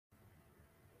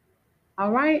All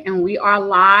right, and we are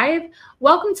live.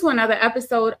 Welcome to another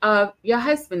episode of Your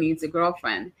Husband Needs a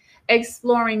Girlfriend,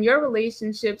 exploring your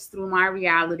relationships through my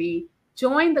reality.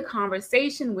 Join the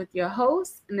conversation with your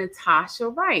host, Natasha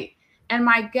Wright. And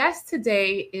my guest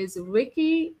today is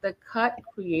Rickey, the Cut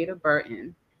Creator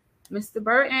Burton. Mr.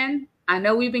 Burton, I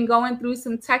know we've been going through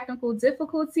some technical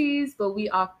difficulties, but we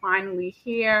are finally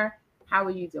here. How are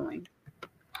you doing?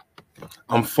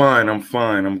 I'm fine.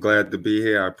 I'm glad to be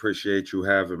here. I appreciate you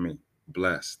having me.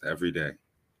 Blessed every day.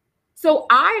 So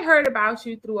I heard about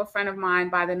you through a friend of mine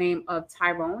by the name of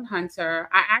Tyrone Hunter.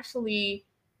 I actually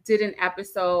did an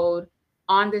episode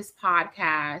on this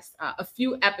podcast a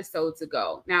few episodes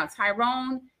ago. Now,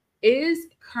 Tyrone is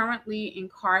currently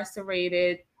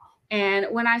incarcerated. And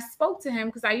when I spoke to him,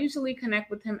 because I usually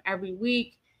connect with him every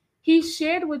week, he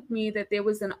shared with me that there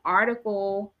was an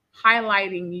article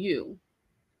highlighting you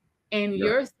and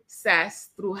your success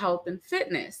through health and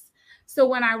fitness. So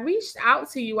when I reached out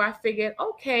to you, I figured,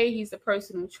 okay, he's a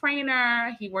personal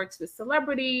trainer. He works with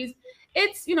celebrities.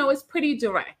 It's pretty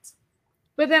direct.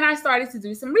 But then I started to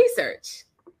do some research,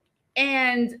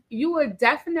 and you are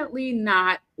definitely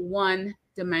not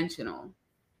one-dimensional.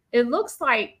 It looks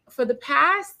like for the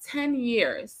past 10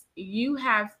 years, you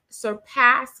have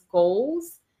surpassed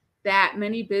goals that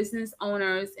many business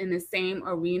owners in the same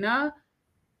arena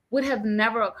would have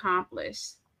never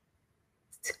accomplished.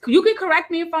 You can correct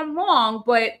me if I'm wrong,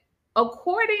 but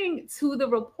according to the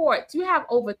report, you have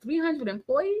over 300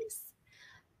 employees.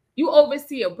 You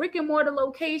oversee a brick and mortar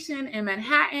location in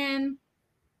Manhattan.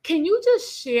 Can you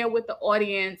just share with the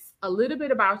audience a little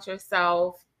bit about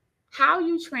yourself, how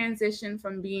you transitioned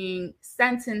from being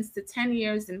sentenced to 10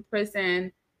 years in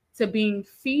prison to being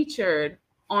featured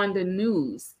on the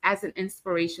news as an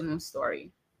inspirational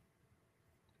story?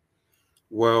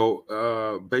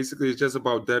 Well, basically, it's just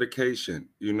about dedication,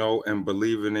 and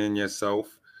believing in yourself.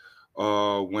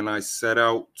 When I set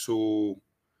out on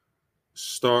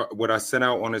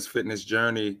this fitness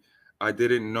journey, I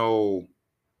didn't know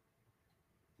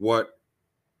what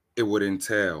it would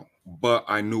entail, but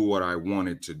I knew what I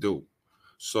wanted to do.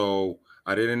 So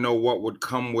I didn't know what would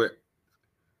come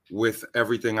with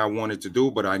everything I wanted to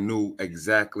do, but I knew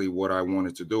exactly what I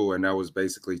wanted to do, and that was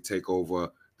basically take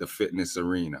over the fitness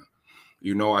arena.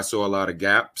 I saw a lot of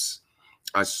gaps.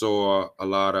 I saw a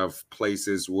lot of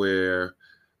places where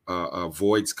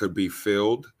voids could be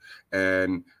filled.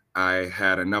 And I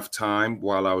had enough time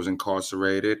while I was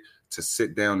incarcerated to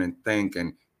sit down and think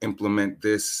and implement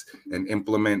this and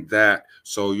implement that.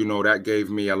 So, that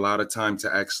gave me a lot of time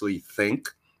to actually think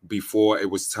before it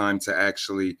was time to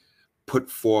actually put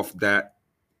forth that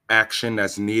action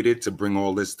that's needed to bring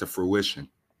all this to fruition.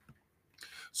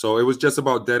 So it was just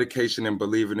about dedication and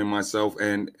believing in myself.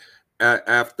 And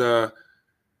after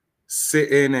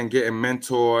sitting and getting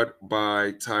mentored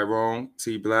by Tyrone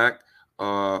T. Black,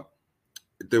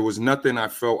 there was nothing I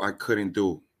felt I couldn't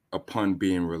do upon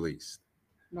being released.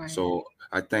 Right. So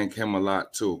I thank him a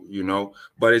lot too,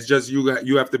 but it's just you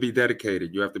have to be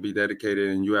dedicated. You have to be dedicated,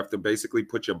 and you have to basically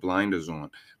put your blinders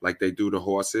on like they do the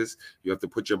horses. You have to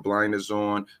put your blinders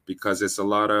on because it's a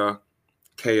lot of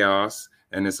chaos.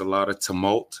 And it's a lot of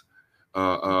tumult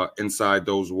inside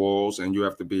those walls. And you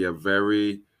have to be a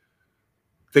very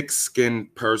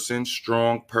thick-skinned person,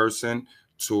 strong person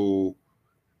to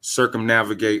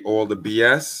circumnavigate all the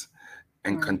BS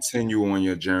and continue on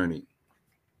your journey.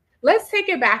 Let's take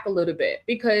it back a little bit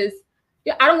because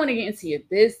I don't want to get into your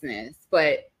business,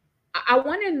 but I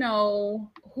want to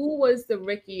know, who was the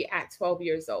Rickey at 12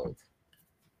 years old?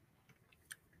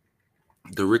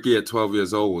 The Rickey at 12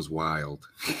 years old was wild.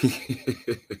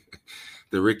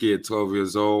 The Rickey at 12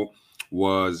 years old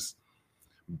was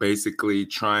basically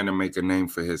trying to make a name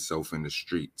for himself in the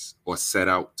streets, or set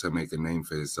out to make a name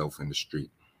for himself in the street.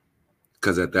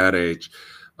 Because at that age,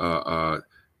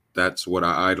 that's what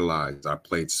I idolized. I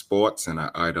played sports and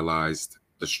I idolized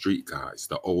the street guys,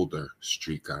 the older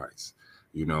street guys,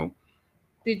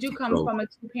 Did you come from a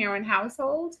two-parent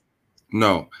household?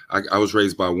 No, I was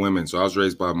raised by women. So I was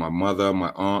raised by my mother,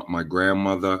 my aunt, my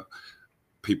grandmother,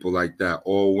 people like that.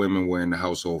 All women were in the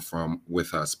household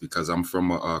with us because I'm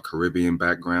from a Caribbean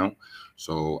background.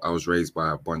 So I was raised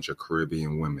by a bunch of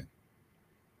Caribbean women.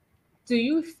 Do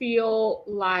you feel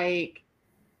like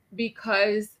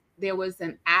because there was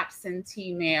an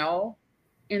absentee male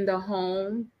in the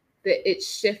home that it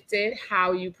shifted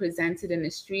how you presented in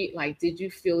the street? Like, did you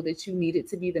feel that you needed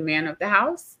to be the man of the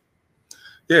house?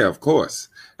 Yeah, of course.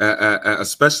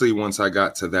 Especially once I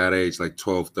got to that age, like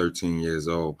 12, 13 years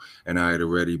old, and I had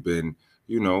already been,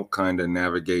 kind of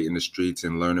navigating the streets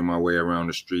and learning my way around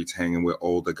the streets, hanging with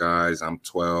older guys. I'm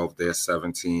 12, they're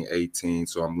 17, 18.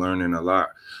 So I'm learning a lot.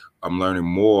 I'm learning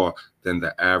more than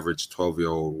the average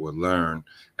 12-year-old would learn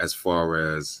as far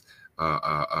as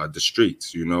the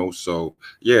streets, you know. So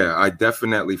yeah, I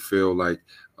definitely feel like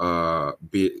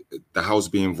the house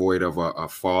being void of a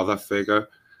father figure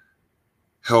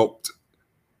helped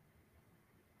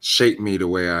shape me the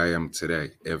way I am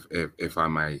today, if I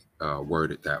might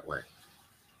word it that way.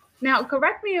 Now,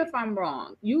 correct me if I'm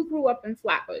wrong. You grew up in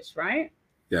Flatbush, right?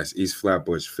 Yes, East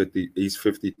Flatbush, East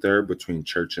 53rd between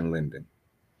Church and Linden.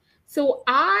 So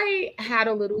I had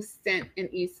a little stint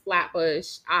in East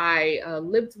Flatbush. I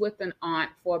lived with an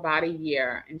aunt for about a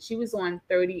year, and she was on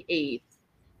 38th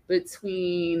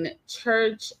between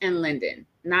Church and Linden.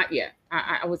 Not yet.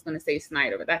 I was going to say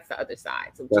Snyder, but that's the other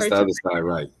side. So That's Church the and other side,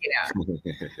 right?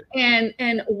 yeah.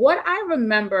 And what I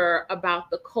remember about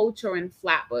the culture in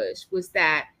Flatbush was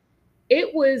that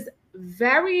it was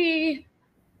very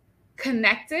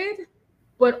connected,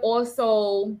 but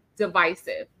also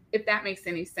divisive, if that makes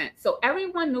any sense. So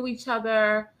everyone knew each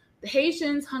other. The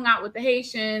Haitians hung out with the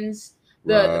Haitians,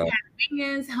 the Right.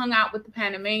 Panamanians hung out with the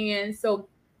Panamanians. So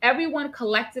everyone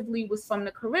collectively was from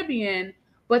the Caribbean,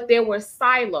 but there were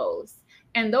silos.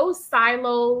 And those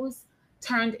silos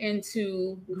turned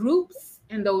into groups,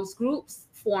 and those groups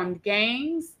formed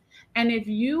gangs. And if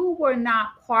you were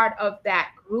not part of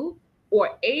that group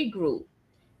or a group,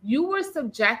 you were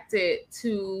subjected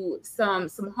to some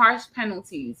harsh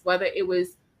penalties, whether it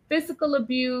was physical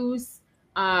abuse,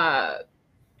 uh,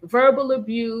 verbal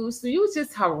abuse. So you was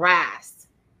just harassed.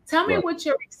 Tell me Right. what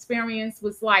your experience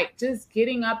was like just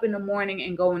getting up in the morning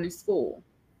and going to school.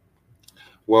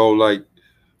 Well, like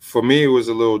for me, it was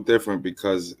a little different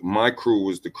because my crew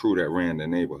was the crew that ran the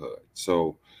neighborhood.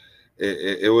 So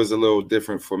it was a little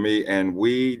different for me. And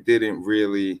we didn't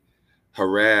really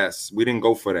harass, we didn't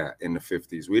go for that in the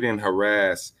 50s. We didn't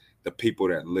harass the people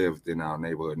that lived in our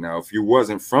neighborhood. Now, if you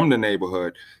wasn't from the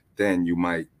neighborhood, then you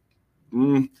might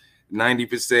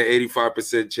 90%,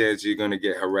 85% chance you're gonna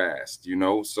get harassed, you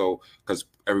know. So because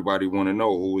everybody want to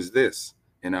know who is this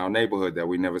in our neighborhood that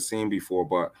we never seen before.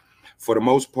 But for the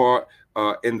most part,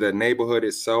 in the neighborhood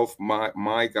itself,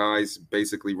 my guys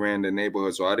basically ran the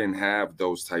neighborhood, so I didn't have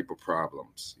those type of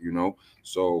problems, you know.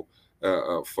 So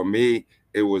for me,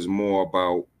 it was more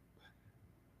about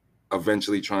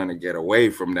eventually trying to get away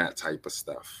from that type of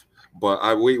stuff.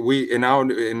 But we in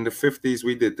the 50s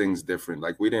we did things different.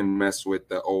 Like we didn't mess with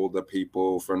the older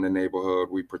people from the neighborhood.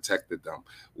 We protected them.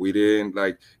 We didn't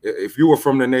like if you were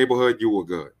from the neighborhood, you were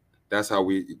good. That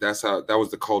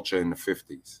was the culture in the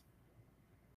 50s.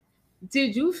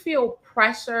 Did you feel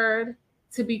pressured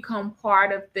to become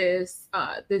part of this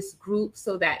group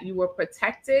so that you were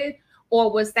protected,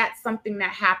 or was that something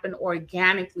that happened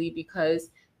organically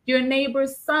because your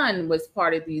neighbor's son was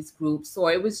part of these groups,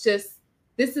 or it was just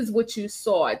this is what you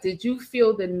saw? Did you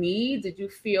feel the need? Did you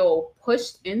feel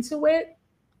pushed into it?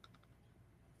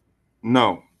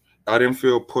 No, I didn't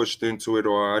feel pushed into it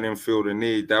or I didn't feel the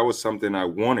need. That was something I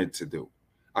wanted to do.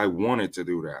 I wanted to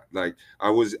do that. Like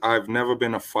I've never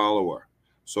been a follower.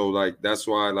 So like that's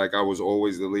why like I was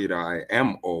always the leader. I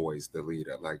am always the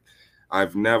leader. Like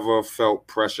I've never felt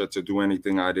pressure to do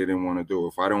anything I didn't want to do.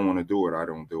 If I don't want to do it, I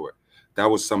don't do it. That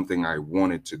was something I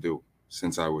wanted to do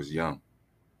since I was young.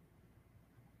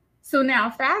 So now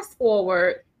fast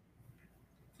forward,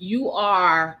 you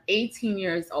are 18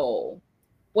 years old.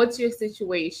 What's your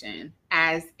situation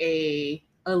as a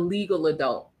legal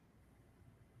adult?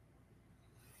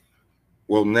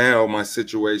 Well, now my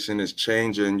situation is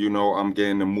changing. You know, I'm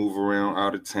getting to move around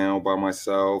out of town by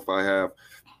myself.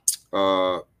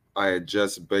 Uh, I had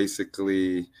just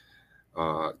basically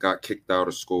got kicked out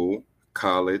of school,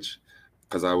 college,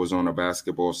 because I was on a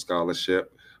basketball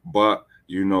scholarship. But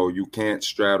you know, you can't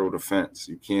straddle the fence.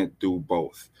 You can't do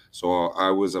both. So I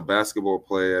was a basketball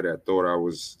player that thought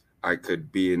I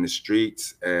could be in the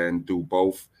streets and do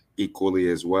both equally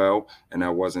as well, and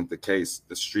that wasn't the case.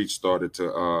 The streets started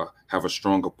to have a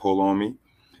stronger pull on me,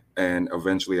 and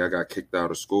eventually I got kicked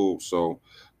out of school. So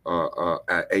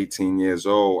at 18 years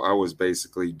old, I was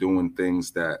basically doing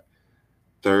things that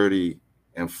 30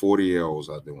 and 40-year-olds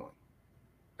are doing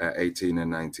at 18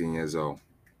 and 19 years old.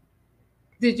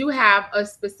 Did you have a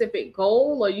specific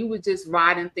goal, or you were just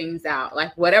riding things out?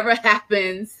 Like whatever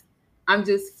happens, I'm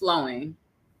just flowing.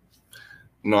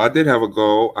 No, I did have a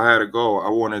goal. I had a goal. I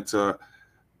wanted to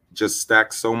just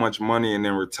stack so much money and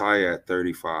then retire at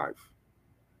 35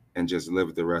 and just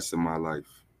live the rest of my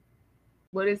life.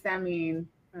 What does that mean,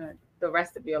 the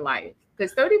rest of your life?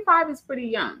 Because 35 is pretty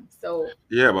young. So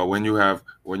Yeah, but when you have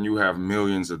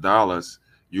millions of dollars,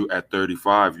 you at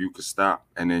 35 you could stop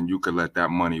and then you could let that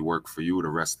money work for you the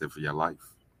rest of your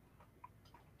life.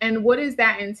 And what does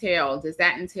that entail? Does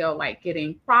that entail like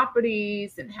getting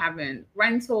properties and having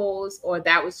rentals, or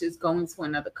that was just going to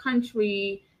another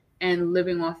country and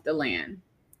living off the land?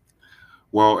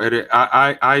 Well,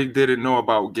 I didn't know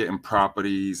about getting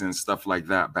properties and stuff like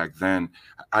that back then.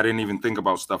 I didn't even think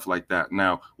about stuff like that.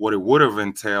 Now, what it would have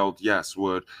entailed, yes,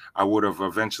 I would have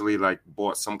eventually like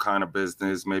bought some kind of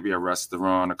business, maybe a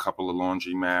restaurant, a couple of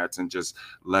laundromats, and just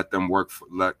let them work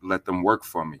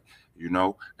for me, you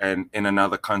know. And in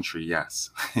another country, yes.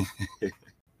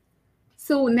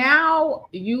 So now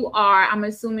you are, I'm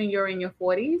assuming you're in your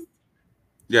 40s.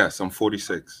 Yes, I'm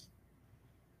 46.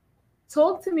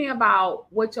 Talk to me about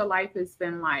what your life has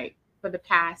been like for the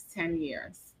past 10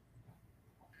 years.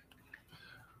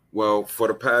 Well, for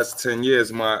the past 10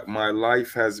 years, my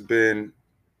life has been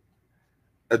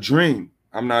a dream.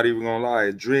 I'm not even gonna lie,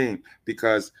 a dream,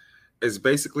 because it's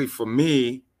basically for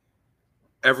me,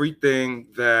 everything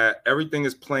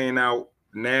is playing out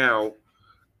now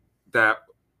that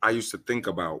I used to think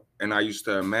about and I used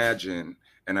to imagine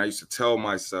and I used to tell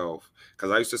myself,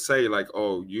 because I used to say, like,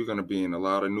 oh, you're going to be in a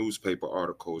lot of newspaper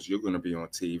articles. You're going to be on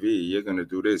TV. You're going to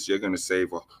do this. You're going to save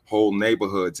whole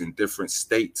neighborhoods in different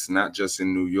states, not just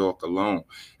in New York alone.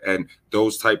 And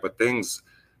those type of things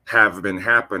have been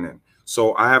happening.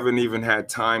 So I haven't even had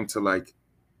time to like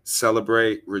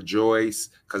celebrate, rejoice,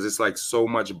 because it's like so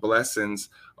much blessings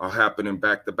are happening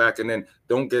back to back. And then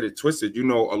don't get it twisted, you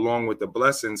know, along with the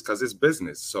blessings, because it's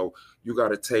business. So you got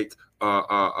to take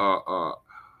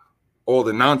all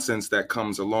the nonsense that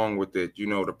comes along with it, you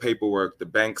know, the paperwork, the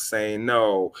bank saying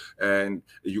no, and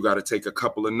you got to take a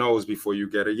couple of no's before you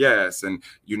get a yes, and,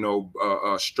 you know,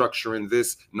 structuring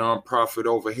this nonprofit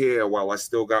over here while I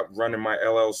still got running my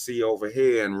LLC over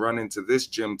here and running to this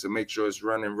gym to make sure it's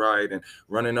running right, and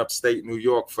running upstate New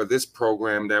York for this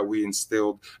program that we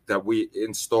installed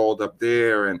up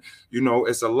there. And, you know,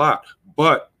 it's a lot,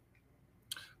 but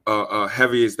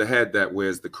heavy is the head that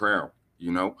wears the crown.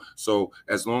 You know, so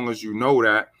as long as you know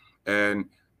that, and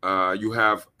you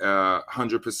have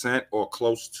 100% or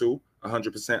close to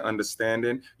 100%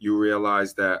 understanding, you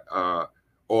realize that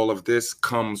all of this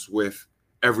comes with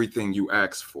everything you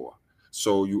ask for.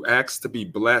 So you ask to be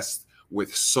blessed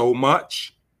with so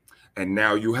much, and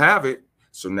now you have it.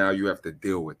 So now you have to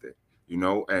deal with it, you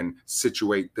know, and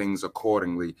situate things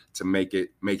accordingly to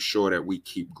make sure that we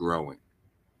keep growing.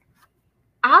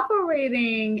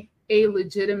 Operating a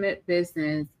legitimate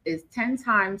business is 10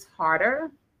 times harder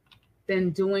than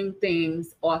doing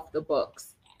things off the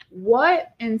books.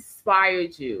 What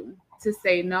inspired you to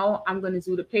say, no, I'm going to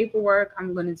do the paperwork,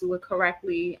 I'm going to do it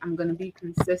correctly, I'm going to be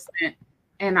consistent,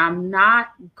 and I'm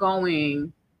not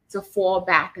going to fall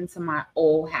back into my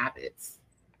old habits?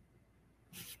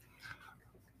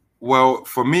 Well,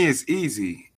 for me, it's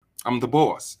easy. I'm the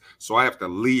boss, so I have to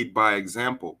lead by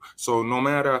example. So no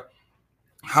matter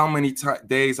how many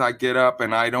days I get up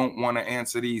and I don't want to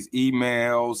answer these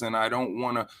emails and I don't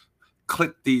want to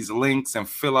click these links and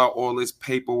fill out all this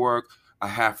paperwork, I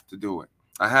have to do it.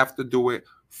 I have to do it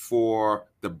for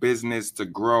the business to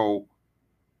grow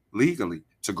legally,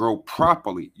 to grow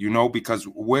properly, you know, because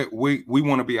we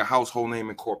want to be a household name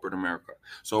in corporate America.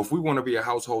 So if we want to be a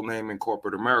household name in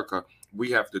corporate America, we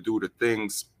have to do the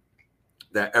things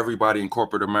that everybody in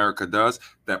corporate America does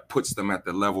that puts them at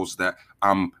the levels that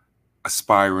I'm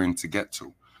aspiring to get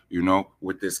to, you know,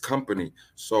 with this company.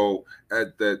 So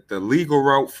at the legal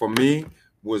route for me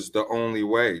was the only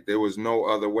way. There was no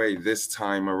other way this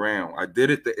time around. I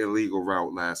did it the illegal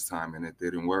route last time and it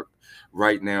didn't work.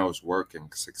 Right now it's working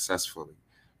successfully,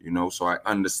 you know, so I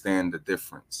understand the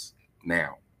difference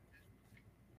now.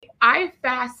 I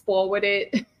fast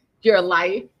forwarded your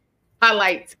life by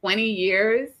like 20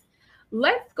 years.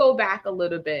 Let's go back a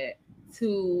little bit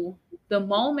to the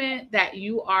moment that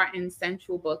you are in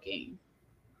central booking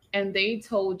and they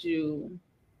told you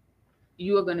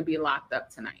you are going to be locked up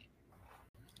tonight.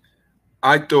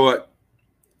 I thought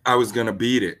I was going to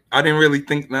beat it. I didn't really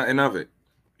think nothing of it,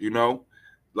 you know?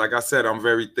 Like I said, I'm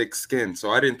very thick skinned,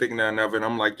 so I didn't think nothing of it.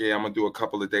 I'm like, yeah, I'm going to do a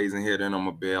couple of days in here, then I'm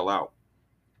going to bail out.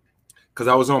 Because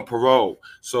I was on parole.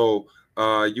 So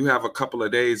you have a couple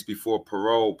of days before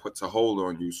parole puts a hold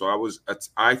on you. So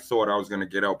I thought I was going to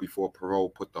get out before parole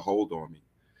put the hold on me.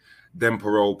 Then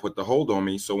parole put the hold on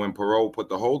me. So when parole put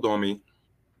the hold on me,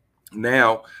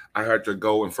 now I had to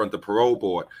go in front of the parole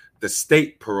board, the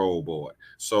state parole board.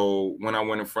 So when I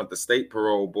went in front of the state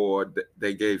parole board,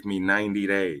 they gave me 90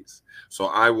 days. So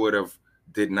I would have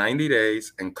did 90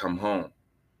 days and come home.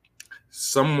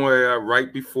 Somewhere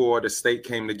right before the state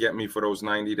came to get me for those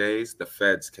 90 days, the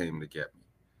feds came to get me.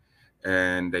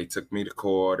 and they took me to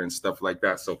court and stuff like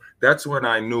that. So that's when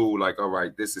I knew, like, all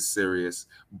right, this is serious.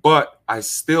 But I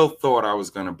still thought I was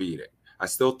going to beat it. I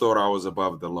still thought I was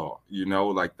above the law,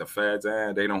 like the feds,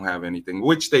 they don't have anything,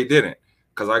 which they didn't,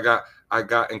 because I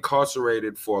got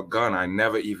incarcerated for a gun I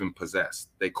never even possessed.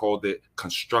 They called it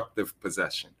constructive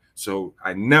possession. So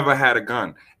I never had a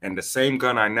gun. And the same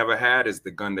gun I never had is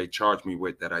the gun they charged me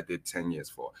with that I did 10 years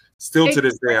for. Still to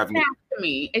this day, Explain that to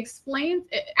me. Explain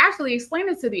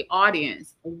it to the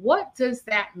audience. What does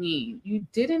that mean? You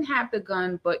didn't have the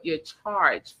gun, but you're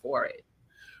charged for it.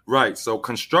 Right. So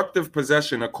constructive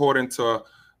possession, according to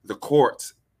the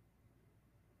courts,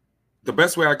 the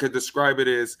best way I could describe it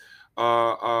is,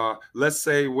 let's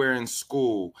say we're in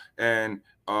school and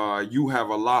you have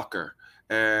a locker,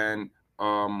 and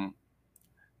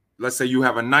let's say you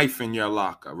have a knife in your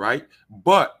locker, right?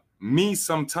 But me,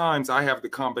 sometimes I have the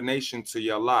combination to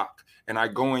your lock, and I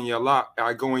go in your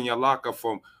locker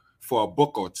for a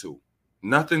book or two.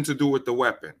 Nothing to do with the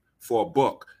weapon. For a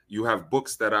book. You have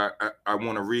books that I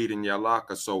want to read in your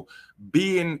locker. So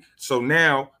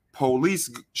now police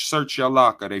search your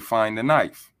locker, they find the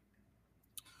knife.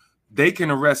 They can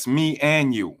arrest me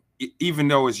and you, even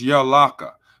though it's your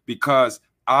locker, because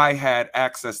I had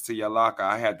access to your locker.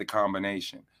 I had the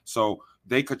combination. So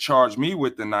they could charge me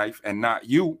with the knife and not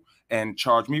you, and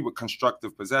charge me with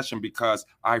constructive possession because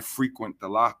I frequent the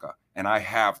locker and I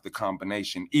have the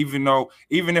combination, even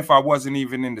if I wasn't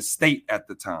even in the state at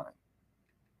the time.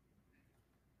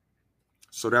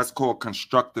 So that's called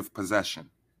constructive possession.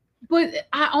 But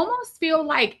I almost feel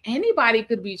like anybody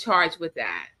could be charged with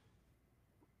that.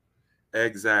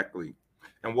 Exactly.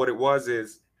 And what it was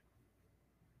is,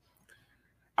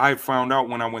 I found out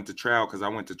when I went to trial, because I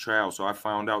went to trial. So I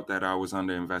found out that I was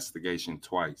under investigation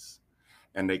twice,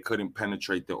 and they couldn't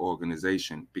penetrate the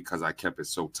organization because I kept it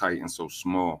so tight and so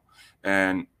small.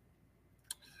 And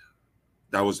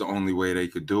that was the only way they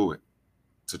could do it,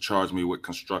 to charge me with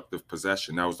constructive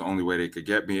possession. That was the only way they could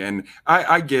get me. And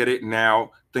I get it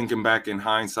now, thinking back in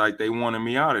hindsight, they wanted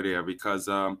me out of there because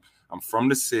I'm from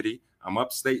the city, I'm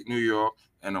upstate New York,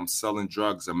 and I'm selling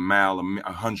drugs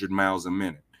 100 miles a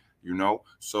minute,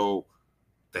 So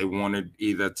they wanted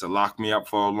either to lock me up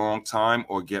for a long time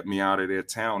or get me out of their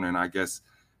town. And I guess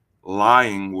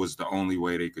lying was the only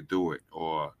way they could do it,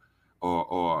 or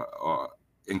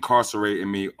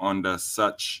incarcerating me under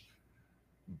such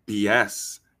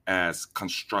BS as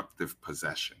constructive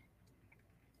possession.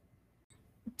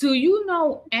 Do you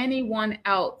know anyone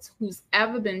else who's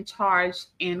ever been charged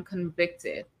and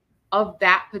convicted of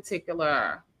that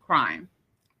particular crime?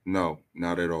 No,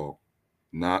 not at all.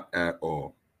 Not at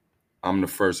all. I'm the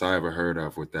first I ever heard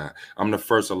of with that. I'm the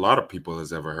first a lot of people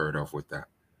has ever heard of with that.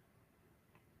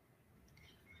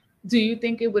 Do you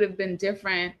think it would have been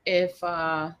different if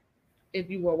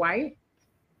you were white?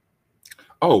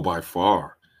 Oh, by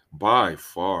far,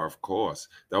 of course.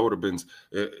 That would have been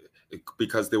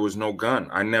because there was no gun.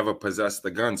 I never possessed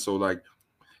the gun. So, like,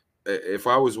 if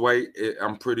I was white,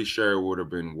 I'm pretty sure it would have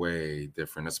been way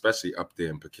different, especially up there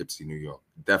in Poughkeepsie, New York.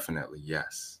 Definitely,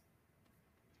 yes.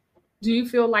 Do you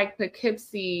feel like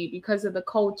Poughkeepsie, because of the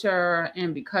culture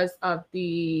and because of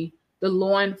the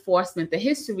law enforcement, the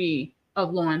history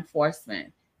of law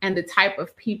enforcement, and the type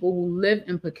of people who live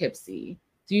in Poughkeepsie,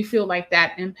 do you feel like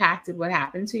that impacted what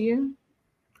happened to you?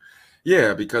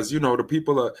 Yeah, because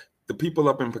the people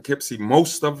up in Poughkeepsie,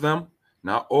 most of them,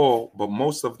 not all, but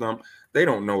most of them, they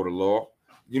don't know the law,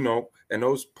 and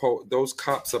those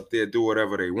cops up there do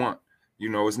whatever they want.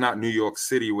 It's not New York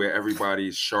City where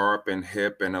everybody's sharp and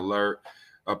hip and alert.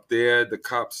 Up there,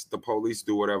 the police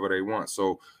do whatever they want.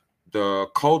 So the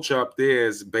culture up there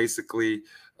is basically,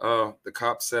 the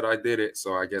cops said I did it,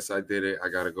 so I guess I did it. I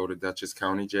got to go to Dutchess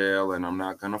County Jail, and I'm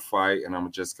not going to fight, and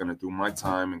I'm just going to do my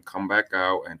time and come back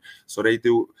out. And so they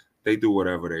do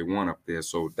whatever they want up there.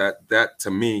 So that to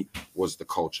me was the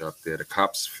culture up there. The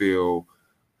cops feel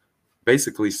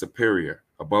basically superior,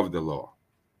 above the law.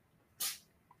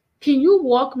 Can you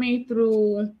walk me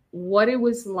through what it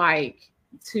was like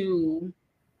to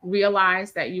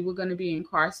realize that you were going to be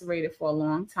incarcerated for a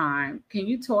long time? Can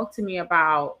you talk to me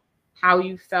about how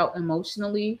you felt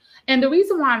emotionally? And the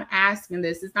reason why I'm asking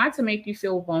this is not to make you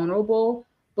feel vulnerable,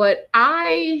 but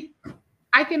I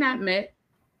can admit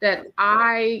that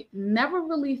I never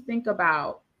really think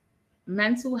about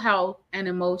mental health and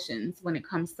emotions when it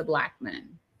comes to Black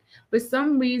men. For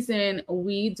some reason,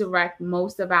 we direct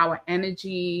most of our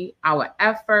energy, our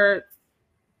efforts,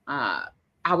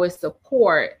 our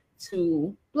support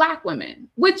to Black women,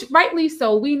 which rightly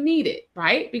so, we need it,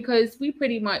 right? Because we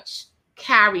pretty much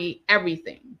carry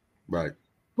everything. Right.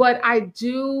 But I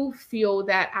do feel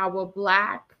that our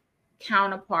Black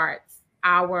counterparts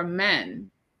our men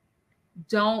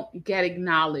don't get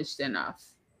acknowledged enough,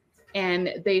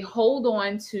 and they hold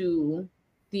on to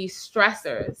these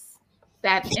stressors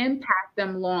that impact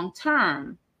them long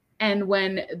term. And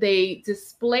when they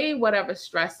display whatever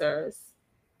stressors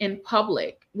in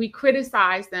public, we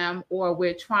criticize them or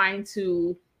we're trying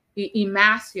to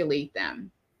emasculate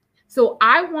them. So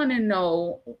I want to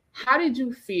know, how did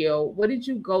you feel? What did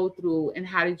you go through and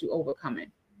how did you overcome it?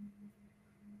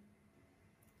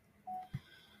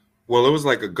 Well, it was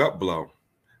like a gut blow.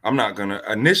 I'm not gonna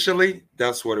initially,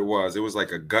 that's what it was. It was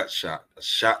like a gut shot, a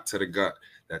shot to the gut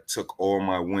that took all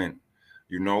my wind,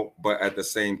 you know. But at the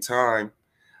same time,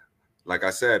 like I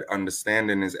said,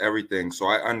 understanding is everything. So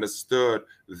I understood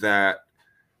that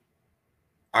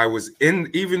I was in,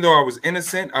 even though I was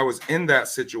innocent, I was in that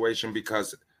situation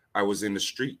because I was in the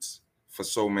streets for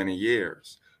so many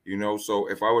years, you know. So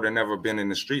if I would have never been in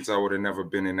the streets, I would have never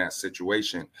been in that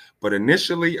situation. But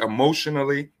initially,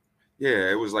 emotionally,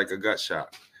 yeah, it was like a gut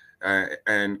shot.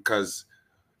 And because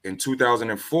in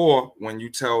 2004, when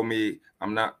you tell me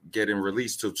I'm not getting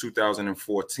released till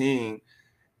 2014,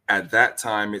 at that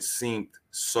time, it seemed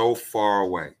so far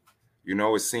away. You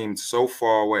know, it seemed so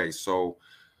far away. So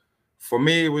for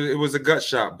me, it was a gut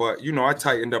shot, but you know, I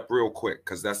tightened up real quick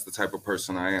because that's the type of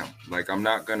person I am. Like, I'm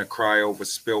not gonna cry over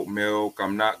spilt milk.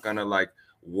 I'm not gonna like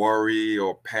worry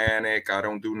or panic. I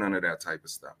don't do none of that type of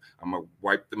stuff. I'm gonna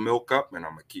wipe the milk up and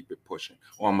I'm gonna keep it pushing,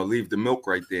 or I'm gonna leave the milk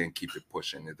right there and keep it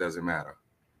pushing. It doesn't matter.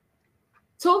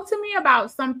 Talk to me about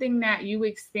something that you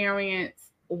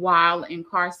experienced while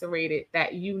incarcerated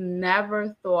that you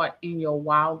never thought in your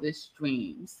wildest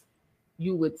dreams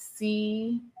you would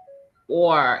see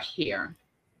or hear.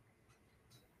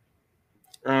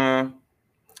 Uh,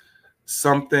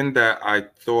 Something that I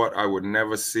thought I would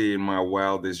never see in my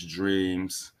wildest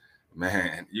dreams.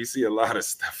 Man, you see a lot of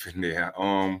stuff in there.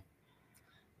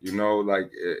 You know, like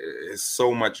it's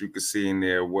so much you could see in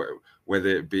there, whether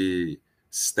it be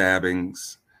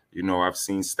stabbings. You know, I've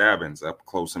seen stabbings up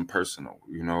close and personal.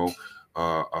 You know,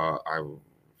 I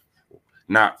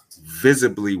not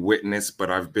visibly witnessed, but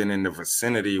I've been in the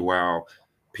vicinity while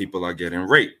people are getting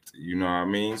raped. You know what I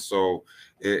mean? So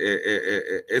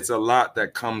it's a lot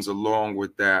that comes along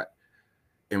with that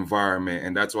environment,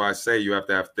 and that's why I say you have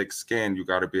to have thick skin. You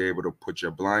got to be able to put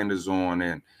your blinders on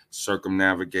and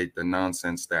circumnavigate the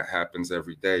nonsense that happens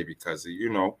every day, because you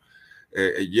know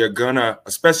you're gonna,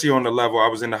 especially on the level I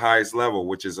was in, the highest level,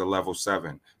 which is a level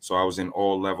 7. So I was in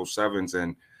all level 7s,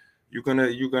 and you're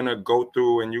gonna go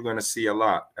through and you're gonna see a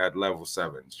lot at level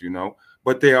 7s, you know.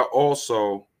 But there are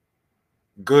also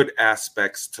good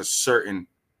aspects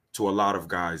to a lot of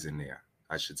guys in there.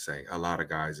 I should say a lot of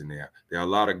guys in there. There are a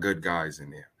lot of good guys in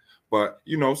there. But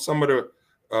you know, some of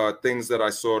the things that I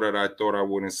saw that I thought I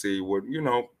wouldn't see would, you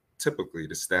know, typically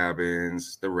the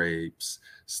stabbings, the rapes,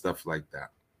 stuff like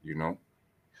that. You know.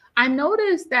 I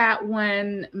noticed that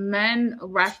when men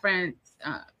reference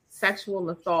sexual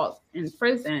assault in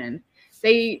prison,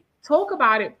 they talk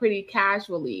about it pretty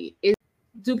casually.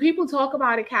 Do people talk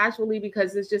about it casually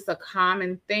because it's just a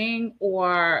common thing,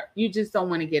 or you just don't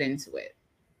want to get into it?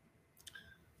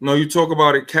 No, you talk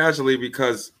about it casually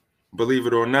because, believe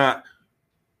it or not,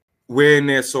 we're in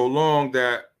there so long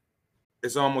that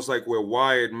it's almost like we're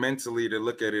wired mentally to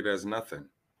look at it as nothing.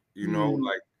 You know,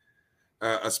 like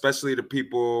especially the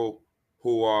people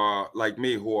who are like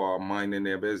me, who are minding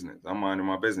their business. I'm minding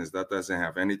my business. That doesn't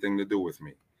have anything to do with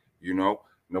me. You know,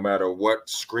 no matter what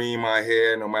scream I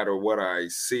hear, no matter what I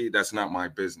see, that's not my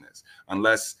business.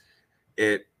 Unless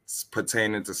it's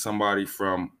pertaining to somebody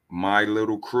from my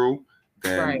little crew,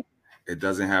 then Right. it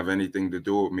doesn't have anything to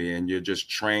do with me. And you're just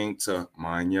trained to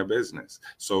mind your business.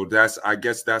 So that's, I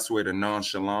guess that's where the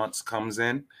nonchalance comes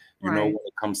in. You know, Right. when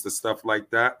it comes to stuff like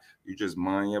that, you just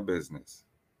mind your business.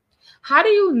 How do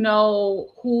you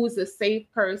know who's a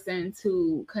safe person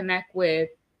to connect with?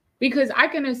 Because I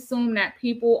can assume that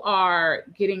people are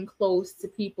getting close to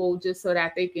people just so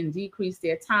that they can decrease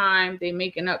their time. They're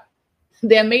making up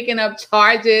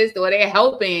charges, or they're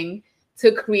helping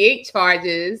to create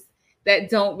charges that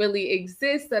don't really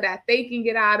exist so that they can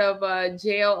get out of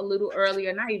jail a little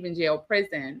earlier, not even jail,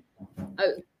 prison.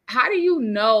 How do you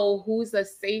know who's a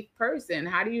safe person?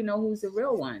 How do you know who's a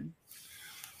real one?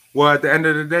 Well, at the end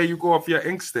of the day, you go off your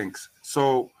instincts.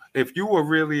 So if you were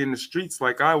really in the streets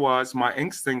like I was, my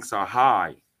instincts are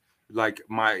high. Like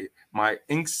my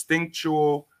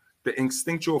instinctual, the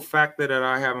instinctual factor that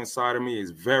I have inside of me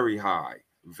is very high,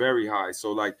 very high.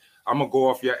 So like I'm gonna go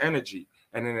off your energy.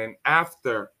 And then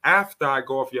after I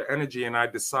go off your energy and I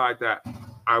decide that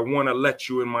I want to let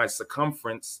you in my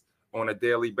circumference on a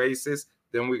daily basis,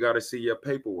 then we got to see your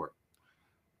paperwork.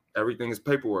 Everything is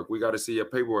paperwork. We got to see your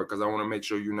paperwork because I want to make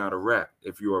sure you're not a rat.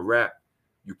 If you're a rat,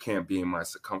 you can't be in my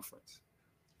circumference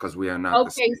because we are not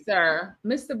the Okay, same. sir.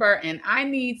 Mr. Burton, I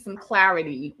need some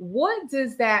clarity. What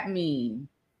does that mean?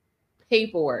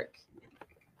 Paperwork.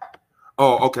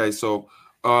 Oh, okay. So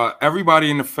everybody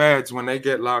in the feds, when they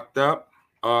get locked up,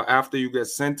 after you get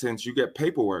sentenced, you get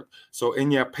paperwork. So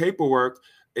in your paperwork,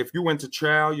 if you went to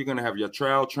trial, you're gonna have your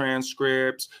trial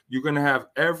transcripts. You're gonna have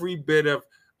every bit of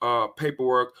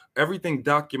paperwork, everything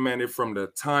documented from the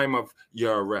time of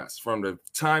your arrest, from the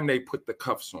time they put the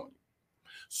cuffs on you.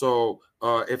 So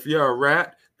if you're a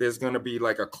rat, there's gonna be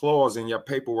like a clause in your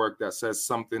paperwork that says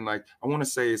something like, I want to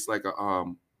say it's like a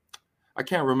I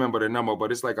can't remember the number,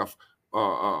 but it's like a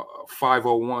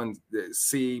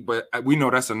 501c, but we know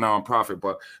that's a nonprofit,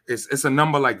 but it's a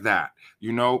number like that,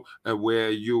 where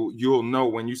you'll know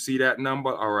when you see that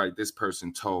number, all right, this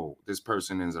person told, this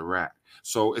person is a rat.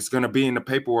 So it's going to be in the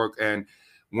paperwork. And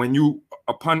when you,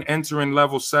 upon entering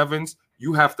level 7s,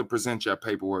 you have to present your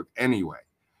paperwork anyway,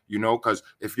 because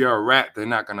if you're a rat, they're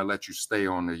not going to let you stay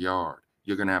on the yard.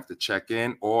 You're going to have to check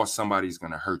in or somebody's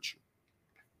going to hurt you.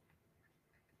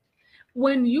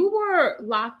 When you were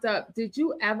locked up, did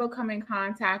you ever come in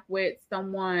contact with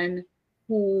someone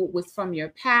who was from your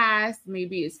past?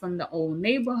 Maybe it's from the old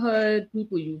neighborhood,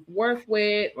 people you've worked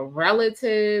with, or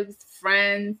relatives,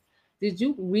 friends. Did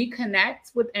you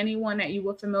reconnect with anyone that you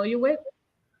were familiar with?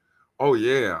 Oh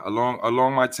yeah,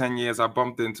 along my 10 years, I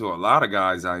bumped into a lot of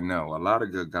guys I know, a lot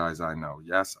of good guys I know.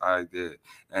 Yes, I did.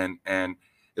 And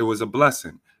it was a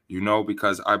blessing,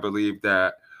 because I believe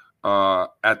that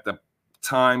at the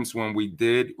times when we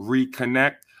did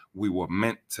reconnect, we were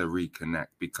meant to reconnect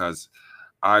because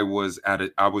I was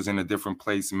in a different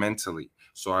place mentally.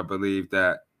 So I believe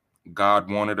that God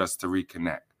wanted us to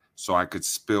reconnect so I could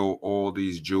spill all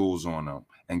these jewels on them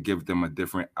and give them a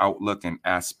different outlook and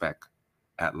aspect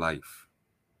at life.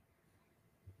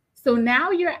 So now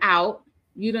you're out.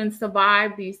 You didn't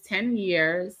survive these 10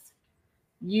 years.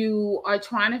 You are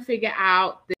trying to figure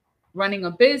out running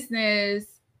a business,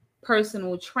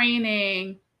 personal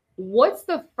training. What's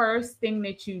the first thing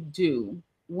that you do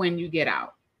when you get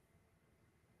out?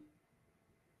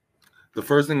 The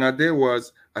first thing I did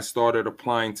was I started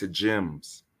applying to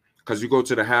gyms because you go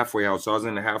to the halfway house. So I was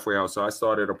in the halfway house. So I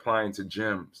started applying to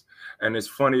gyms. And it's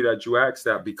funny that you asked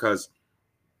that because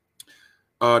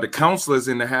the counselors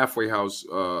in the halfway house,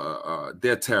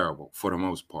 they're terrible for the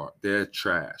most part. They're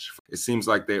trash. It seems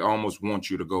like they almost want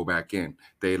you to go back in.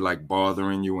 They like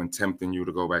bothering you and tempting you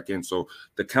to go back in. So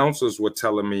the counselors were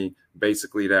telling me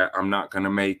basically that I'm not going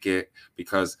to make it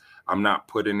because I'm not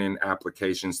putting in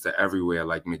applications to everywhere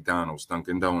like McDonald's,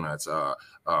 Dunkin' Donuts,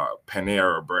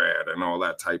 Panera Bread, and all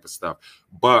that type of stuff.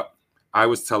 But I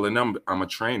was telling them I'm a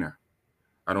trainer.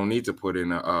 I don't need to put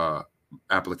in a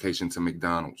application to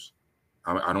McDonald's.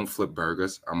 I don't flip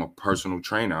burgers. I'm a personal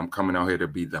trainer. I'm coming out here to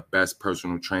be the best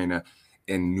personal trainer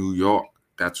in New York.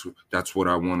 That's what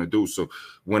I want to do. So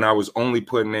when I was only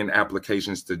putting in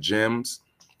applications to gyms,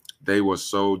 they were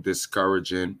so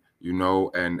discouraging,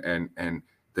 and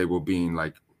they were being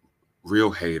like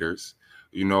real haters,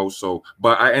 So,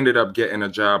 but I ended up getting a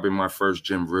job in my first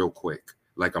gym real quick,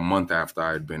 like a month after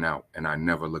I had been out, and I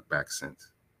never looked back since.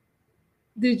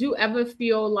 Did you ever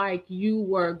feel like you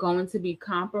were going to be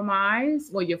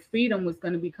compromised or your freedom was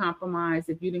going to be compromised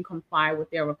if you didn't comply with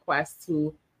their request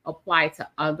to apply to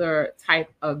other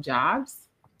type of jobs?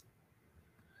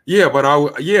 Yeah, but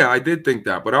I did think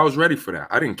that, but I was ready for that.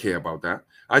 I didn't care about that.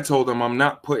 I told them I'm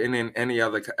not putting in any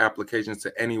other applications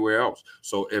to anywhere else.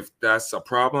 So if that's a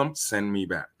problem, send me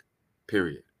back,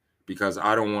 period. Because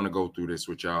I don't want to go through this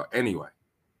with y'all anyway.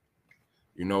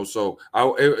 So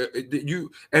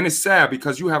and it's sad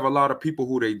because you have a lot of people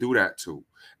who they do that to,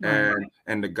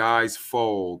 and the guys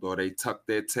fold or they tuck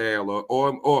their tail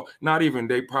or not even.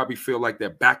 They probably feel like their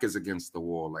back is against the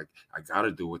wall. Like I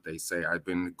gotta do what they say. I've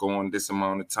been going this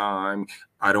amount of time.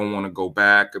 I don't want to go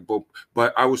back,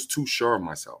 but I was too sure of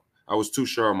myself.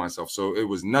 So it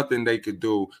was nothing they could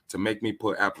do to make me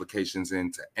put applications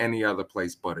into any other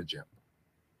place but a gym.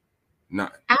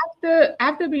 Nothing.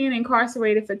 After being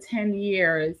incarcerated for 10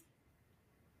 years,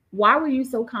 why were you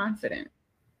so confident?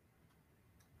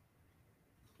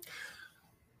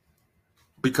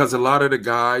 Because a lot of the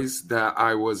guys that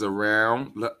I was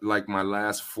around, like my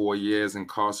last 4 years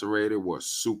incarcerated, were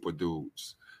super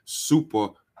dudes, super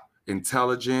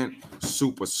intelligent,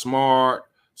 super smart,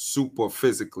 super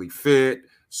physically fit,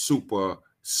 super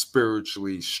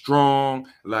spiritually strong.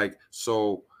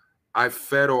 So I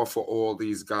fed off of all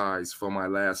these guys for my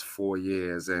last 4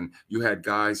 years. And you had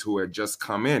guys who had just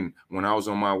come in when I was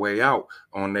on my way out.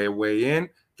 On their way in,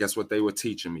 Guess what they were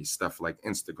teaching me? Stuff like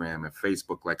Instagram and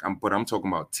Facebook. But I'm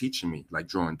talking about teaching me, like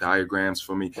drawing diagrams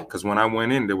for me. Because when I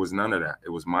went in, there was none of that. It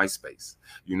was MySpace,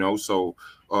 So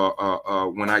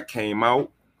when I came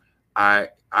out, I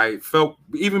felt,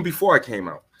 even before I came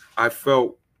out, I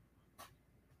felt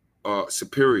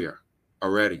superior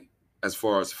already, as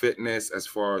far as fitness, as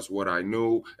far as what I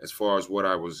knew, as far as what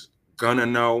I was gonna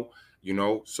know,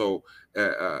 So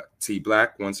T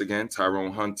Black, once again,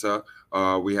 Tyrone Hunter.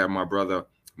 We have my brother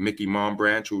Mickey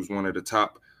Mombranch, who's one of the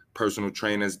top personal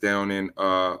trainers down in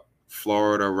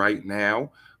Florida right now.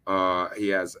 He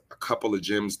has a couple of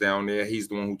gyms down there. He's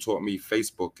the one who taught me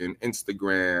Facebook and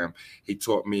Instagram. He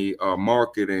taught me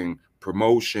marketing,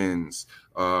 promotions,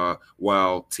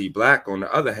 while T Black, on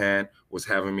the other hand, was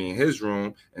having me in his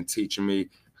room and teaching me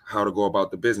how to go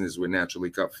about the business with Naturally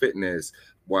Cut Fitness,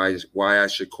 why I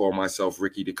should call myself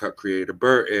Rickey the Cut Creator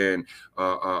Burton,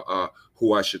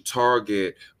 who I should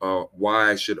target, why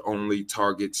I should only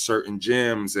target certain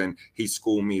gyms, and he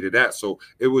schooled me to that. So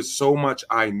it was so much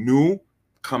I knew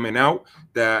coming out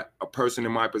that a person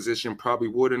in my position probably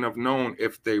wouldn't have known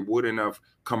if they wouldn't have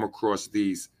come across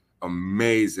these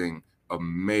amazing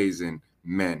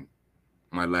men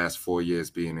my last 4 years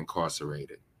being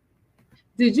incarcerated.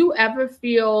 Did you ever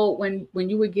feel when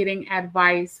you were getting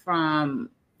advice from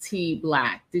T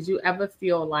Black, did you ever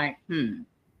feel like,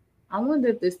 I wonder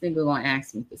if this nigga gonna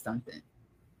ask me for something?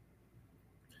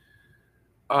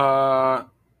 I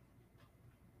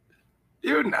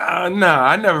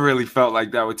never really felt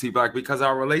like that with T Black, because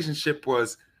our relationship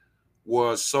was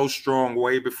so strong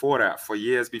way before that, for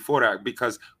years before that.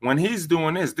 Because when he's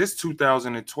doing this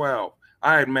 2012,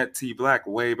 I had met T Black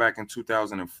way back in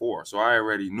 2004. So I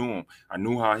already knew him. I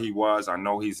knew how he was. I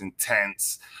know he's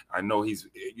intense. I know he's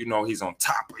on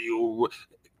top of you.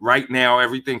 Right now,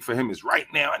 everything for him is right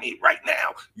now. I need right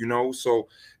now, So,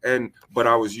 but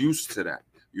I was used to that,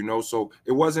 So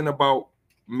it wasn't about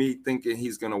me thinking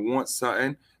he's going to want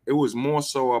something. It was more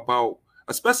so about,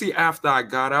 especially after I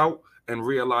got out and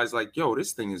realized, like, yo,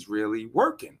 this thing is really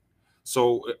working.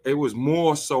 So it was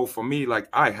more so for me, like,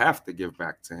 I have to give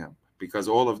back to him, because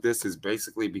all of this is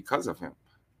basically because of him.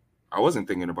 I wasn't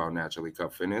thinking about Naturally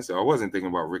Cut Fitness. I wasn't thinking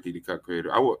about Rickey the Cut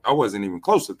Creator. I wasn't even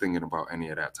close to thinking about any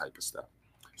of that type of stuff.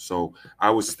 So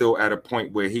I was still at a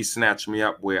point where he snatched me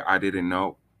up where I didn't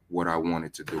know what I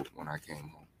wanted to do when I came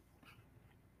home.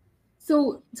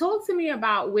 So talk to me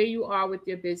about where you are with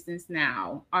your business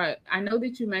now. I know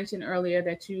that you mentioned earlier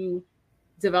that you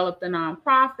developed a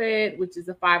nonprofit, which is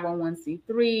a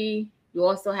 501c3. You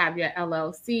also have your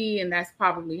LLC, and that's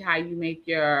probably how you make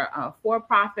your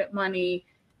for-profit money.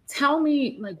 Tell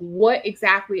me, like, what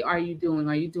exactly are you doing?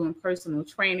 Are you doing personal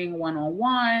training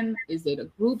one-on-one? Is it a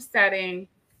group setting?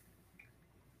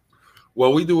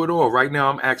 Well, we do it all. Right now,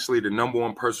 I'm actually the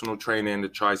 #1 personal trainer in the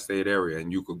tri-state area, and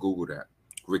you could Google that.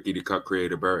 Rickey the Cut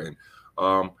Creator Burton.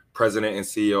 President and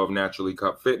CEO of Naturally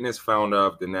Cut Fitness, founder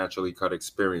of the Naturally Cut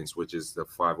Experience, which is the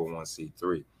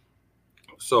 501c3.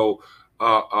 So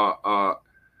the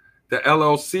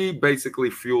LLC basically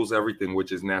fuels everything,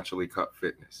 which is Naturally Cut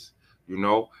Fitness,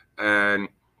 and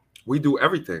we do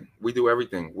everything.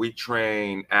 We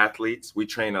train athletes. We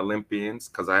train Olympians,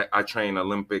 because I train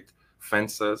Olympic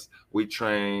fencers. We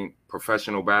train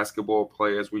professional basketball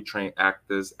players. We train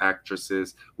actors,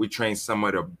 actresses. We train some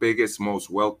of the biggest, most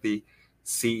wealthy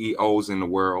CEOs in the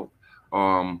world.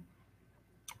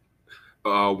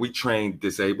 We train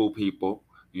disabled people.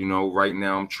 Right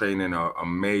now I'm training an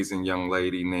amazing young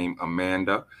lady named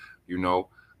Amanda.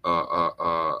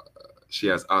 She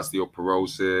has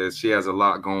osteoporosis. She has a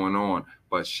lot going on,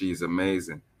 but she's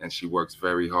amazing and she works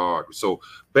very hard. So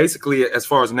basically, as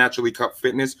far as Naturally Cut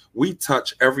Fitness, we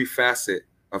touch every facet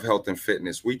of health and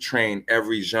fitness. We train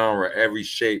every genre, every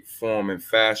shape, form, and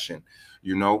fashion,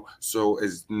 So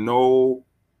it's no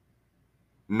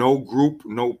group,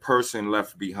 no person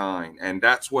left behind. And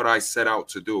that's what I set out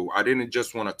to do. I didn't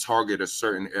just want to target a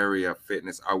certain area of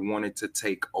fitness. I wanted to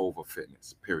take over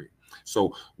fitness, period.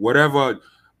 So whatever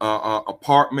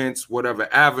apartments,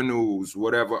 whatever avenues,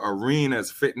 whatever arenas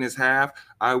fitness have,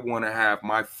 I want to have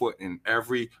my foot in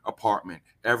every apartment,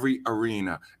 every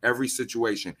arena, every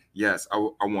situation. Yes, I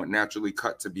want Naturally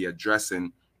Cut to be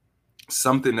addressing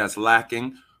something that's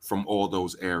lacking from all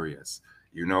those areas.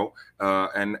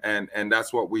 And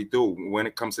that's what we do. When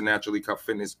it comes to Naturally Cut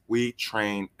Fitness, we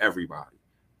train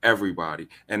everybody.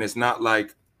 And it's not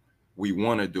like we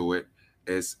want to do it.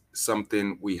 It's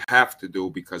something we have to do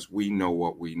because we know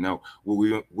what we know.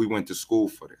 We went to school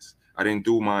for this. I didn't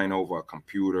do mine over a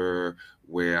computer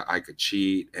where I could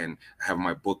cheat and have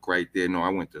my book right there. No, I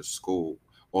went to school.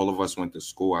 All of us went to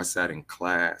school. I sat in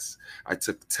class. I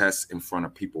took tests in front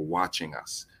of people watching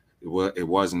us. It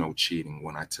was no cheating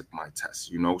when I took my test,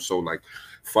 you know. So like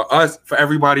for us, for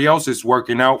everybody else, it's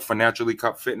working out. For Naturally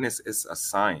Cut Fitness, it's a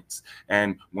science.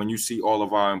 And when you see all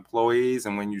of our employees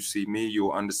and when you see me,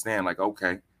 you'll understand like,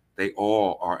 okay, they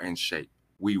all are in shape.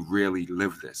 We really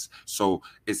live this. So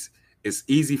it's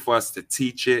easy for us to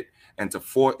teach it and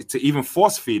to even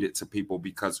force feed it to people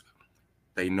because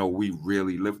they know we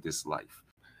really live this life.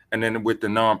 And then with the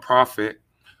nonprofit,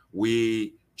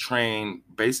 we train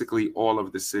basically all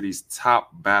of the city's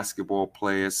top basketball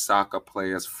players, soccer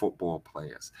players, football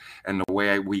players. And the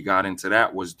way we got into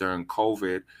that was during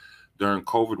COVID. During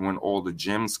COVID, when all the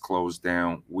gyms closed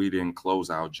down, we didn't close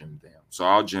our gym down. So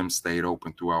our gym stayed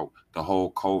open throughout the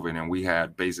whole COVID, and we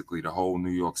had basically the whole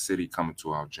New York City coming to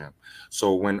our gym.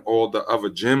 So when all the other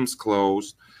gyms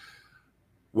closed,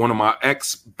 one of my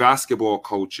ex basketball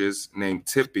coaches named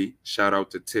Tippy, shout out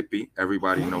to Tippy.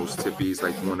 Everybody knows Tippy. He's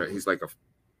like a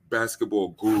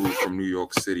basketball guru from New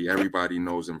York City. Everybody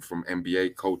knows him, from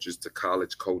NBA coaches to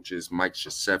college coaches, Mike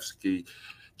Krzyzewski,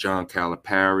 John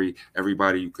Calipari,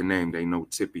 everybody you can name, they know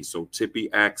Tippy. So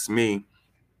Tippy asked me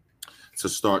to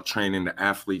start training the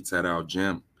athletes at our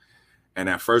gym. And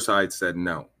at first I had said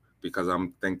no, because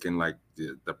I'm thinking like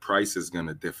the price is going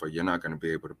to differ. You're not going to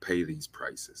be able to pay these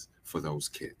prices for those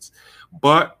kids.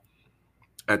 But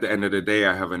at the end of the day,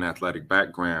 I have an athletic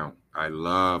background. I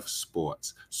love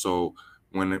sports. So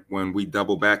when we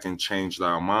double back and changed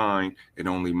our mind, it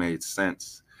only made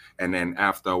sense. And then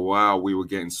after a while, we were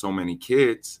getting so many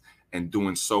kids and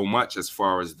doing so much as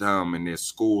far as them and their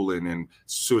schooling and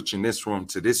switching this room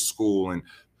to this school and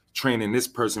training this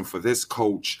person for this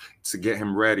coach to get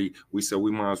him ready. We said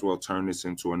we might as well turn this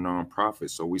into a nonprofit.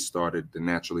 So we started the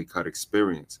Naturally Cut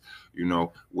Experience, you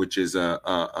know, which is a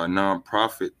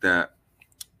nonprofit that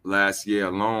last year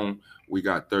alone, we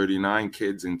got 39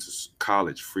 kids into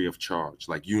college free of charge,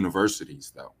 like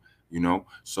universities though, you know.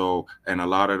 So, and a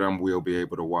lot of them we'll be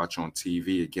able to watch on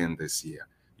TV again this year.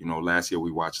 You know, last year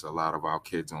we watched a lot of our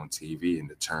kids on TV in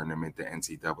the tournament, the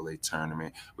NCAA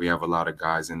tournament. We have a lot of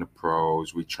guys in the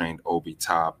pros. We trained Obi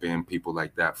Toppin, people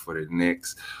like that for the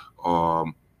Knicks,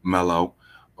 Melo.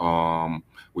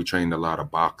 We trained a lot of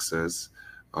boxers.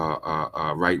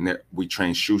 Right now, we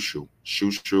trained Shushu.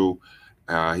 Shushu,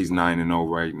 he's 9-0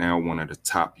 right now, one of the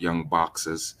top young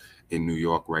boxers in New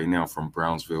York right now from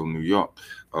Brownsville, New York.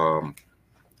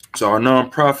 So our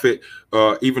nonprofit,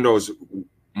 even though it's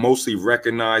mostly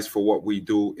recognized for what we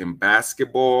do in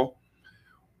basketball,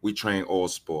 we train all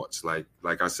sports. Like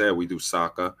I said, we do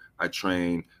soccer. I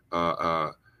train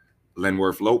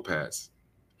Lenworth Lopez.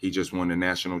 He just won the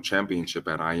national championship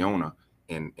at Iona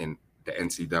in the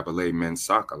NCAA men's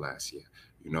soccer last year.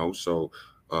 You know, so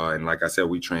and like I said,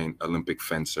 we train Olympic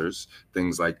fencers,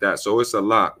 things like that. So it's a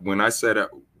lot. When I said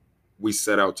we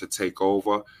set out to take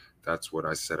over, that's what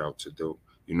I set out to do.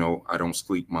 You know, I don't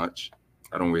sleep much.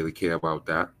 I don't really care about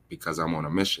that because I'm on a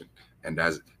mission, and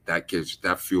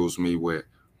that fuels me with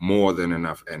more than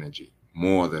enough energy,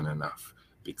 more than enough,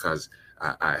 because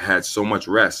I had so much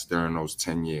rest during those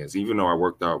 10 years. Even though I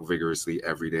worked out vigorously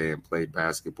every day and played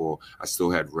basketball, I still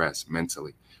had rest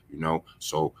mentally, you know.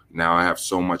 So now I have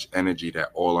so much energy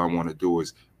that all I want to do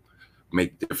is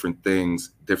make different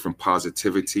things, different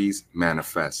positivities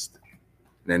manifest,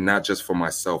 and not just for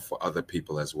myself, for other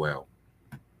people as well.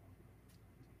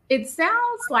 It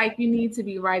sounds like you need to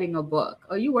be writing a book.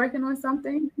 Are you working on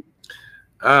something?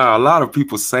 A lot of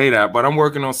people say that, but I'm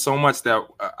working on so much that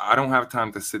I don't have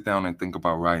time to sit down and think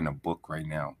about writing a book right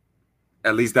now.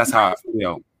 At least that's how I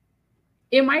feel.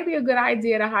 It might be a good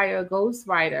idea to hire a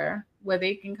ghostwriter where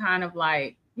they can kind of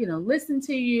like, you know, listen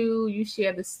to you, you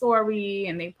share the story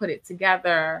and they put it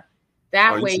together.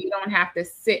 That way you don't have to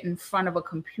sit in front of a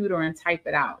computer and type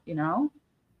it out, you know?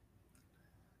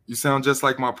 You sound just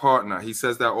like my partner. He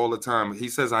says that all the time. He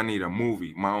says I need a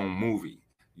movie, my own movie.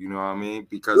 You know what I mean?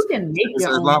 Because there's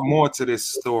a lot more to this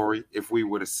story if we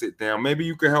were to sit down. Maybe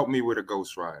you could help me with a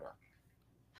ghostwriter.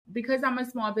 Because I'm a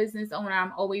small business owner,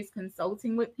 I'm always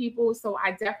consulting with people. So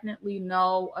I definitely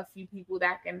know a few people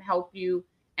that can help you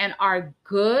and are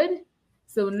good.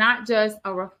 So not just a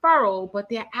referral, but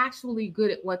they're actually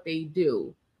good at what they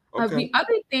do. Okay. The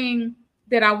other thing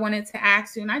that I wanted to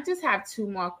ask you, and I just have two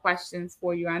more questions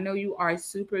for you. I know you are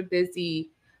super busy.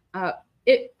 I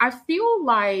feel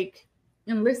like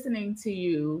in listening to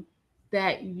you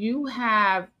that you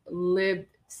have lived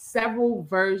several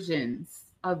versions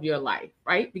of your life,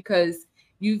 right? Because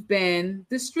you've been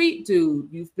the street dude,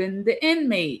 you've been the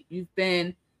inmate, you've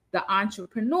been the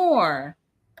entrepreneur,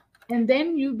 and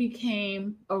then you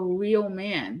became a real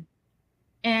man.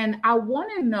 And I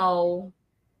want to know,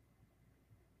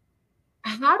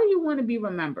 how do you want to be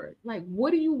remembered? Like,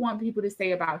 what do you want people to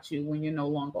say about you when you're no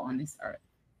longer on this earth?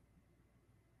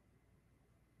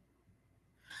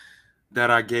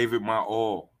 That I gave it my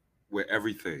all with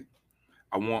everything.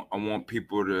 I want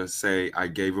people to say I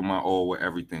gave it my all with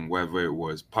everything, whether it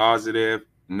was positive,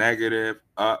 negative,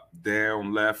 up,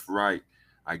 down, left, right.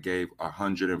 I gave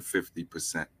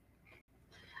 150%.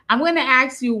 I'm going to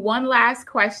ask you one last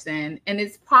question, and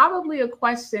it's probably a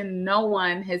question no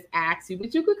one has asked you,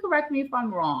 but you could correct me if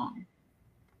I'm wrong.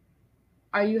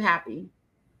 Are you happy?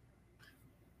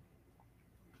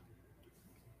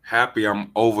 Happy.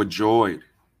 I'm overjoyed.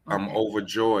 Okay. I'm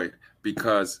overjoyed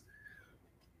because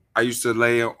I used to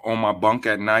lay on my bunk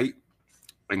at night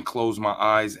and close my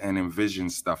eyes and envision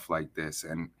stuff like this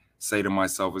and say to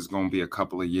myself, it's going to be a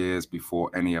couple of years before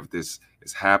any of this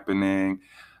is happening.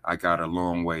 I got a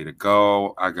long way to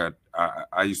go.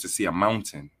 I used to see a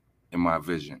mountain in my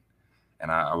vision,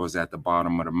 and I was at the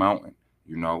bottom of the mountain.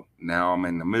 Now I'm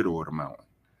in the middle of the mountain.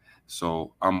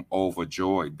 So I'm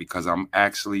overjoyed because I'm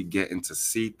actually getting to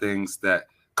see things that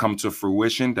come to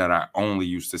fruition that I only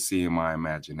used to see in my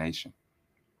imagination.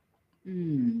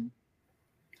 Mm.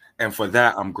 And for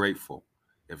that, I'm grateful.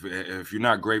 If you're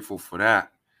not grateful for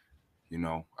that,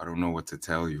 I don't know what to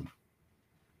tell you.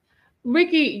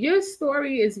 Rickey, your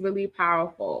story is really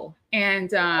powerful.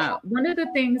 And one of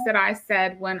the things that I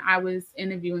said when I was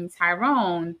interviewing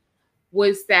Tyrone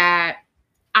was that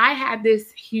I had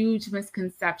this huge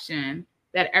misconception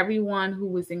that everyone who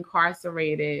was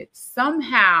incarcerated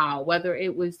somehow, whether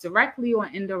it was directly or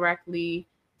indirectly,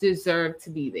 deserved to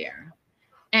be there.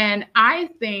 And I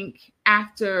think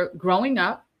after growing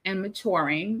up and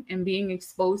maturing and being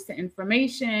exposed to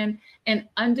information and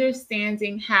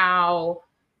understanding how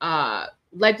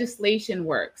legislation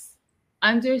works,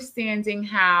 understanding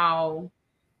how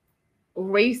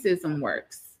racism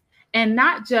works, and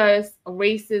not just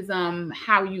racism,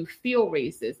 how you feel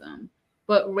racism,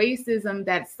 but racism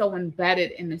that's so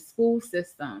embedded in the school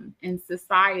system, in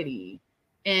society,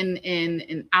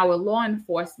 in our law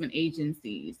enforcement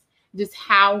agencies, just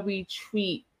how we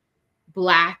treat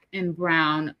Black and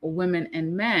brown women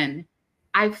and men.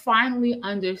 I finally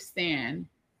understand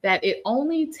that it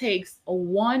only takes a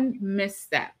one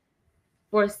misstep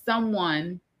for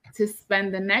someone to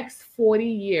spend the next 40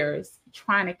 years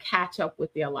trying to catch up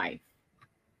with their life.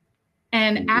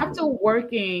 And after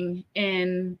working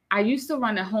I used to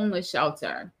run a homeless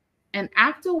shelter. And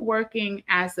after working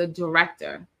as a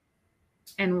director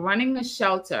and running a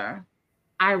shelter,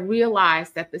 I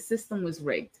realized that the system was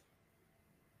rigged.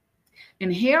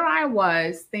 And here I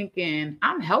was thinking,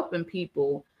 I'm helping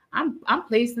people. I'm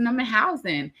placing them in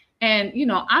housing. And,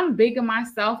 I'm bigging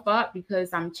myself up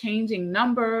because I'm changing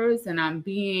numbers and I'm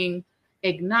being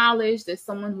acknowledged as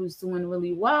someone who's doing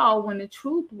really well. When the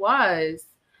truth was,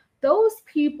 those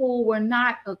people were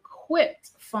not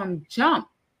equipped from jump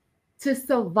to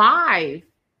survive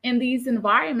in these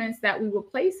environments that we were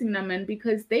placing them in,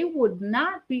 because they would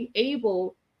not be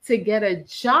able to get a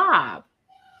job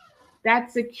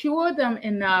that secured them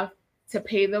enough to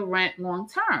pay the rent long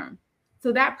term.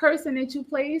 So that person that you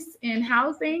placed in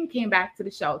housing came back to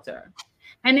the shelter.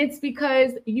 And it's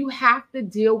because you have to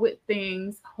deal with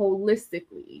things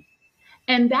holistically.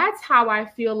 And that's how I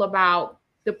feel about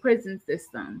the prison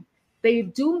system. They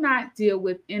do not deal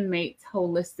with inmates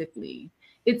holistically.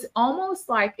 It's almost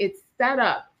like it's set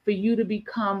up for you to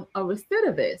become a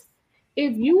recidivist.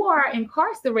 If you are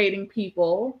incarcerating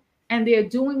people and they're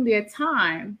doing their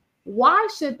time, why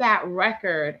should that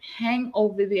record hang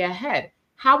over their head?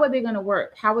 How are they going to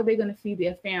work? How are they going to feed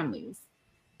their families?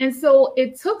 And so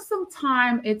it took some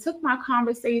time. It took my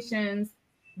conversations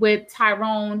with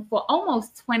Tyrone for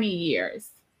almost 20 years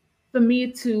for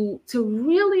me to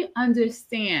really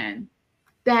understand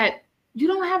that you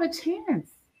don't have a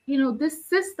chance. This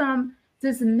system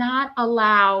does not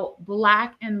allow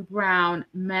Black and brown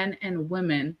men and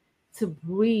women to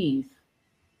breathe.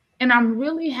 And I'm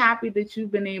really happy that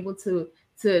you've been able to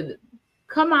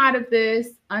come out of this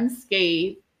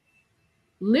unscathed,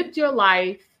 lived your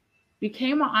life,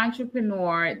 became an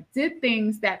entrepreneur, did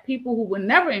things that people who were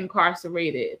never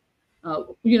incarcerated,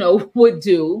 would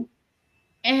do.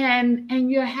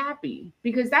 And you're happy,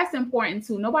 because that's important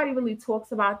too. Nobody really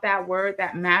talks about that word,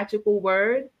 that magical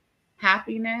word,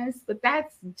 happiness, but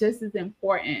that's just as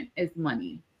important as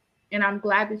money. And I'm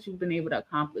glad that you've been able to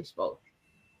accomplish both.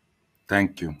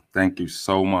 Thank you. Thank you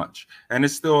so much. And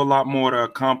it's still a lot more to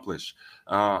accomplish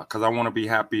because I want to be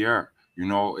happier.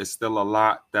 It's still a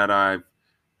lot that I've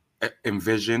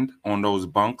envisioned on those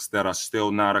bunks that are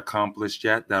still not accomplished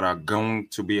yet, that are going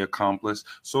to be accomplished.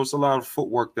 So it's a lot of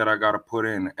footwork that I got to put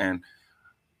in, and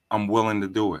I'm willing to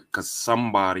do it because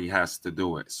somebody has to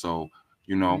do it. So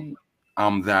You know, Right.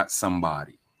 I'm that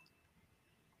somebody.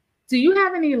 Do you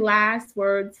have any last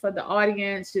words for the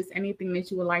audience? Just anything that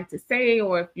you would like to say,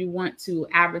 or if you want to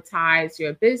advertise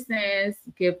your business,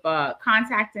 give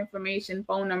contact information,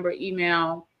 phone number,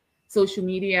 email, social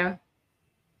media?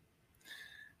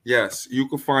 Yes, you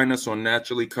can find us on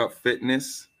Naturally Cut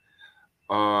Fitness,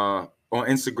 on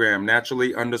Instagram,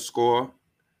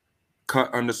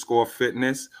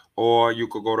 naturally_cut_fitness, or you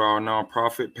could go to our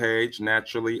nonprofit page,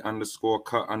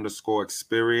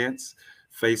 naturally_cut_experience,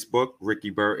 Facebook, Rickey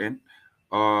Burton.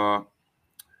 Our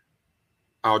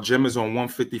gym is on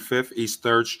 155th East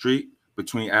 3rd Street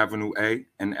between Avenue A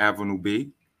and Avenue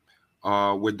B.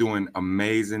 We're doing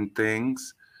amazing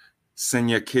things. Send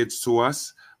your kids to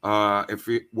us.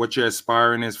 What you're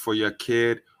aspiring is for your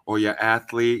kid or your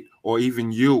athlete or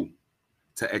even you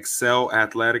to excel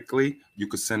athletically, you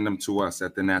could send them to us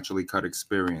at the Naturally Cut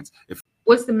Experience.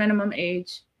 What's the minimum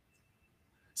age?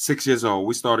 6 years old.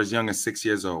 We start as young as 6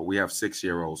 years old. We have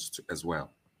 6-year-olds as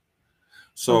well.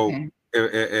 So Okay.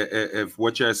 if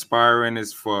what you're aspiring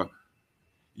is for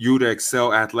you to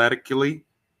excel athletically,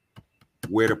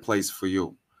 we're the place for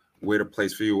you. We're the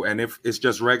place for you. And if it's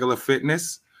just regular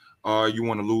fitness, you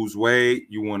want to lose weight,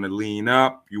 you want to lean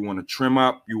up, you want to trim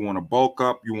up, you want to bulk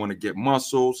up, you want to get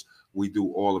muscles, we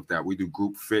do all of that. We do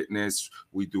group fitness,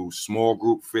 we do small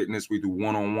group fitness, we do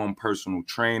one-on-one personal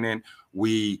training,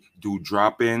 we do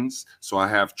drop-ins. So I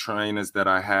have trainers that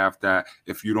I have that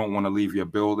if you don't want to leave your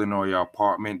building or your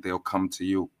apartment, they'll come to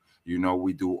you. You know,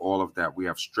 we do all of that. We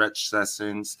have stretch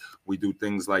sessions, we do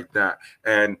things like that.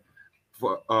 And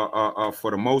for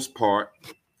the most part,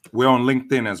 we're on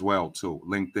LinkedIn as well too.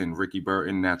 LinkedIn, Rickey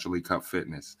Burton, Naturally Cut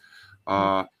Fitness.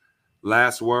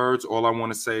 Last words. All I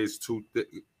want to say is two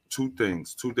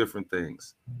different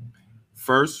things.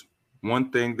 First, one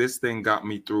thing, this thing got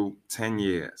me through 10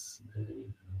 years.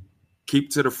 Keep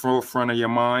to the forefront of your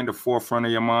mind,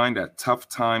 that tough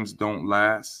times don't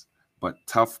last, but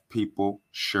tough people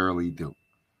surely do.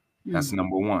 That's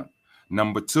number one.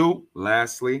 Number two,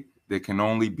 lastly, there can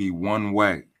only be one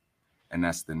way, and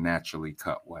that's the naturally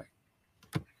cut way.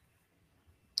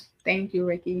 Thank you,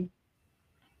 Rickey.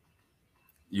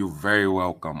 You're very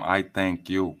welcome. I thank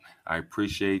you. I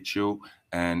appreciate you.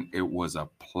 And it was a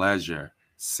pleasure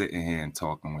sitting here and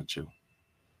talking with you.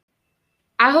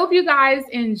 I hope you guys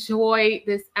enjoyed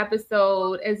this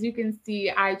episode. As you can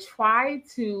see, I try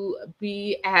to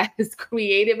be as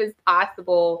creative as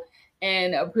possible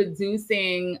in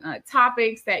producing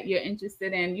topics that you're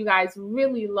interested in. You guys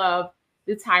really love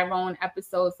the Tyrone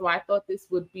episode, so I thought this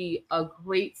would be a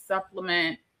great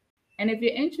supplement. And if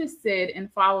you're interested in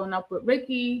following up with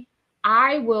Rickey,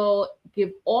 I will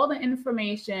give all the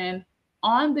information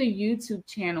on the YouTube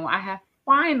channel. I have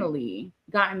finally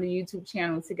gotten the YouTube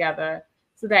channel together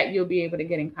so that you'll be able to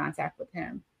get in contact with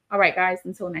him. All right, guys,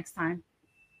 until next time.